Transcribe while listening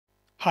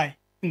Hi,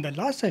 in the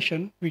last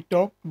session, we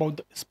talked about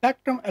the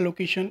spectrum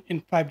allocation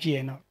in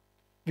 5G NR.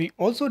 We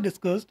also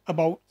discussed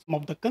about some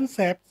of the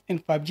concepts in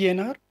 5G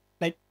NR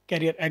like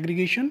carrier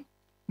aggregation,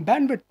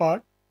 bandwidth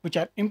part, which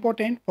are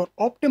important for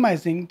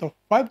optimizing the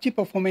 5G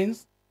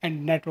performance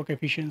and network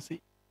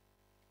efficiency.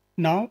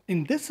 Now,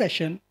 in this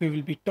session, we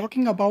will be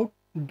talking about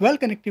dual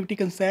connectivity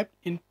concept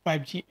in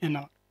 5G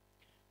NR.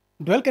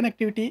 Dual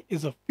connectivity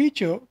is a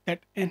feature that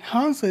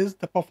enhances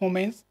the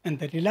performance and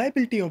the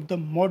reliability of the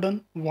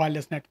modern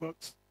wireless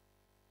networks.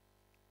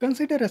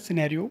 Consider a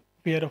scenario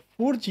where a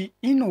 4G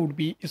eNode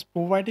B is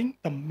providing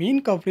the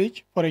main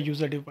coverage for a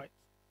user device,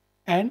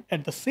 and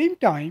at the same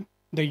time,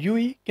 the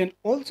UE can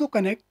also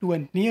connect to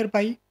a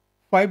nearby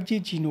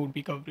 5G G-Node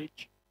B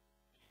coverage.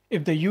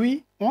 If the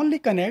UE only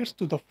connects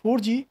to the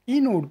 4G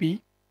eNode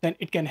B, then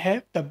it can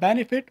have the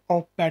benefit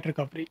of better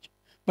coverage,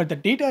 but the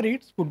data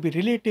rates would be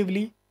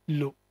relatively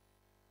low.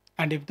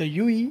 And if the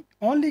UE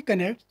only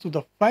connects to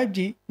the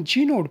 5G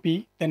G-Node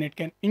B, then it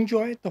can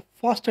enjoy the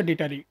faster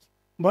data rates,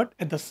 but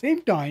at the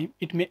same time,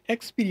 it may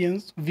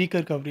experience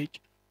weaker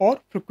coverage or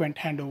frequent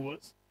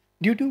handovers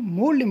due to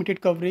more limited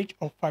coverage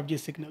of 5G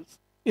signals,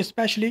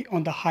 especially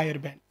on the higher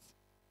bands.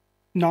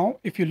 Now,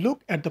 if you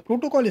look at the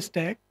protocol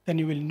stack, then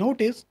you will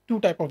notice two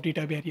types of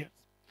data barriers.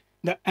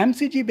 The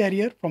MCG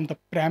barrier from the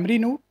primary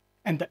node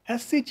and the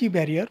SCG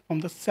barrier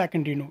from the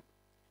secondary node.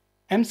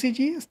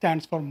 MCG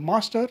stands for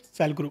Master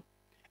Cell Group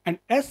and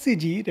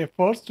SCG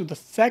refers to the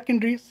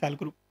secondary cell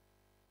group.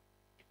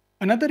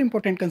 Another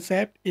important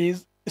concept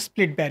is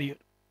split barrier.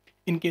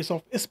 In case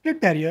of split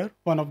barrier,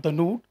 one of the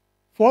node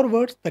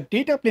forwards the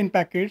data plane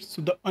packets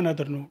to the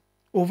another node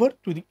over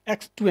to the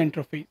X2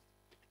 interface,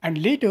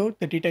 and later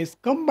the data is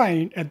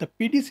combined at the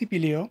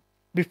PDCP layer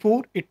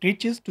before it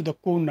reaches to the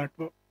core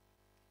network.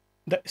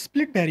 The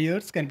split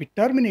barriers can be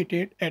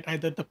terminated at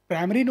either the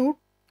primary node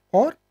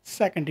or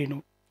secondary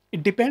node.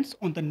 It depends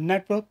on the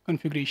network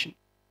configuration.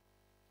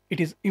 It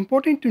is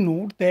important to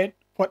note that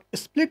for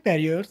split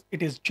barriers,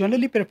 it is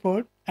generally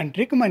preferred and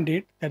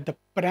recommended that the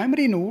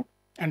primary node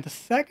and the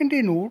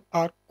secondary node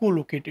are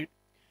co-located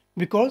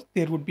because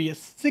there would be a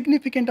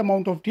significant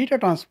amount of data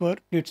transfer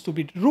needs to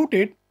be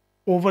routed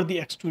over the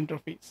X2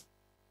 interface.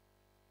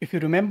 If you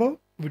remember,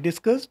 we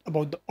discussed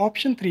about the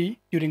option 3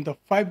 during the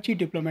 5G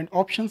deployment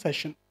option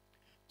session.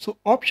 So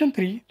option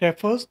 3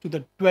 refers to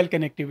the dual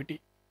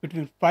connectivity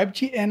between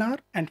 5G NR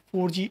and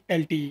 4G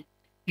LTE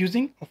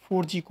using a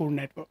 4G core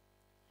network.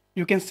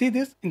 You can see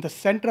this in the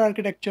center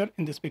architecture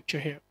in this picture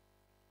here.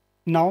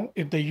 Now,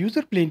 if the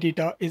user plane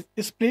data is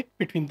split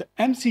between the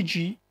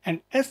MCG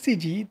and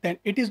SCG, then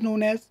it is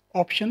known as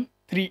option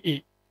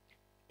 3A.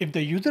 If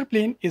the user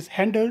plane is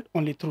handled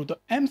only through the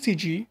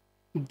MCG,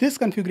 this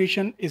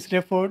configuration is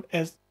referred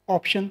as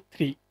option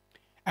 3.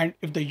 And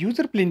if the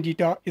user plane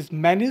data is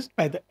managed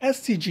by the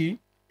SCG,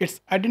 it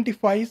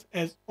identifies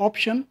as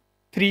option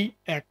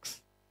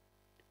 3X.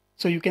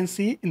 So you can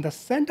see in the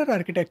center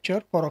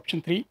architecture for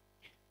option 3,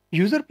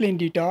 user plane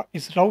data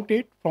is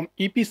routed from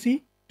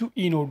EPC to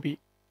eNode B,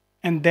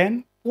 and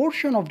then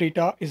portion of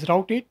data is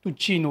routed to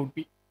G-Node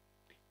B.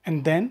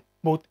 And then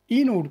both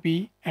eNode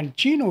B and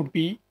G-Node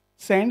B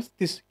sends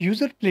this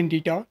user plane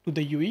data to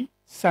the UE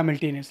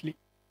simultaneously.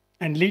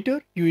 And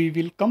later, UE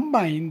will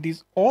combine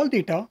these all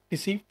data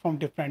received from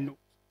different nodes.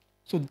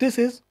 So this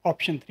is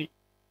option 3.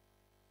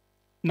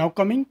 Now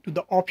coming to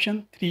the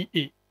option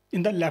 3A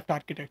in the left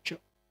architecture.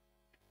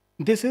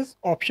 This is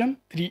option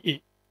 3A.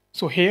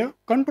 So here,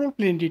 control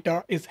plane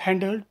data is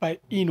handled by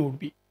eNode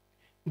B,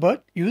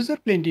 but user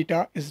plane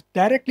data is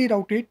directly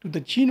routed to the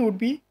G-Node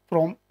B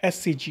from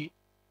SCG.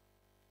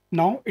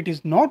 Now it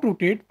is not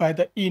routed by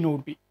the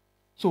eNode B.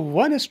 So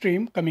one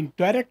stream coming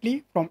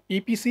directly from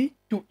EPC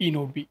to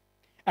eNode B,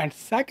 and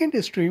second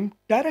stream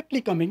directly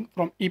coming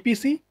from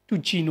EPC to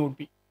G-Node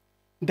B.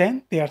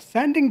 Then they are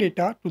sending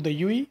data to the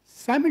UE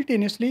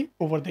simultaneously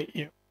over the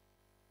air.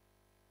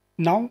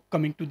 Now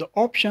coming to the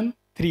option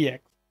 3X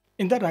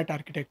in the right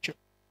architecture.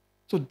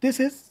 So this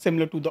is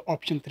similar to the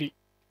option 3,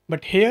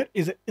 but here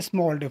is a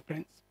small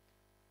difference.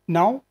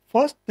 Now,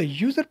 first the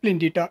user plane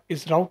data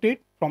is routed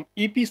from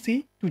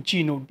EPC to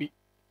G-Node B,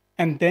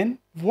 and then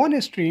one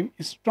stream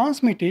is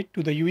transmitted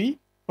to the UE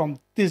from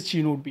this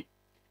G-Node B,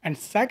 and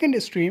second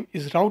stream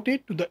is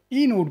routed to the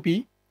eNode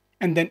B,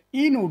 and then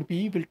eNode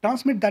B will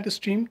transmit that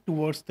stream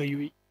towards the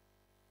UE.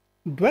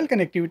 Dual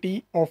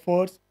connectivity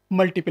offers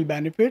multiple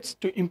benefits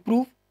to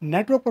improve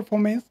network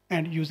performance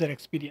and user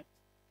experience.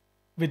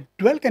 With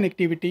dual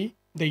connectivity,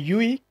 the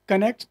UE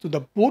connects to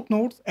the both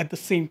nodes at the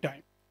same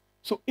time.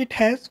 So it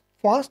has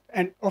fast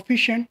and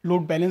efficient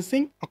load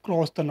balancing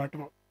across the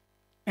network.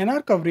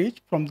 NR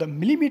coverage from the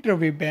millimeter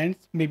wave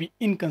bands may be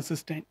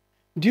inconsistent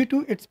due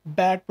to its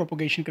bad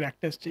propagation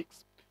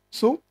characteristics.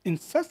 So in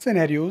such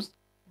scenarios,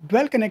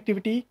 dual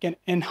connectivity can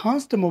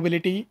enhance the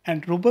mobility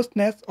and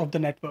robustness of the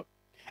network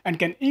and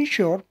can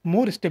ensure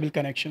more stable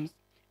connections,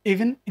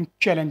 even in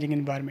challenging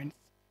environments.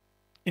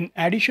 In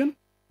addition,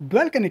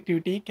 dual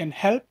connectivity can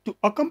help to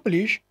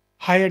accomplish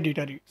higher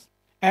data rates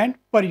and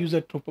per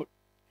user throughput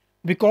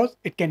because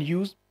it can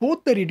use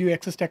both the radio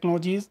access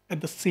technologies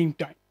at the same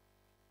time.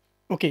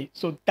 Okay,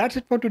 so that's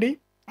it for today.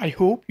 I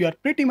hope you are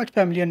pretty much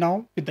familiar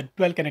now with the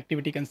dual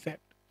connectivity concept.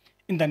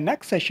 In the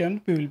next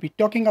session, we will be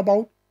talking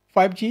about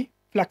 5G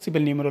flexible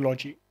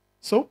numerology.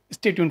 So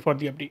stay tuned for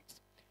the updates.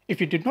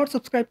 If you did not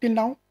subscribe till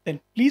now,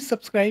 then please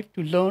subscribe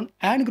to learn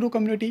and grow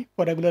community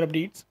for regular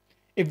updates.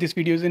 If this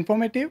video is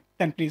informative,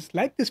 then please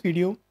like this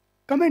video,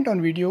 comment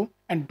on video,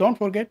 and don't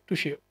forget to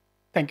share.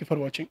 Thank you for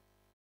watching.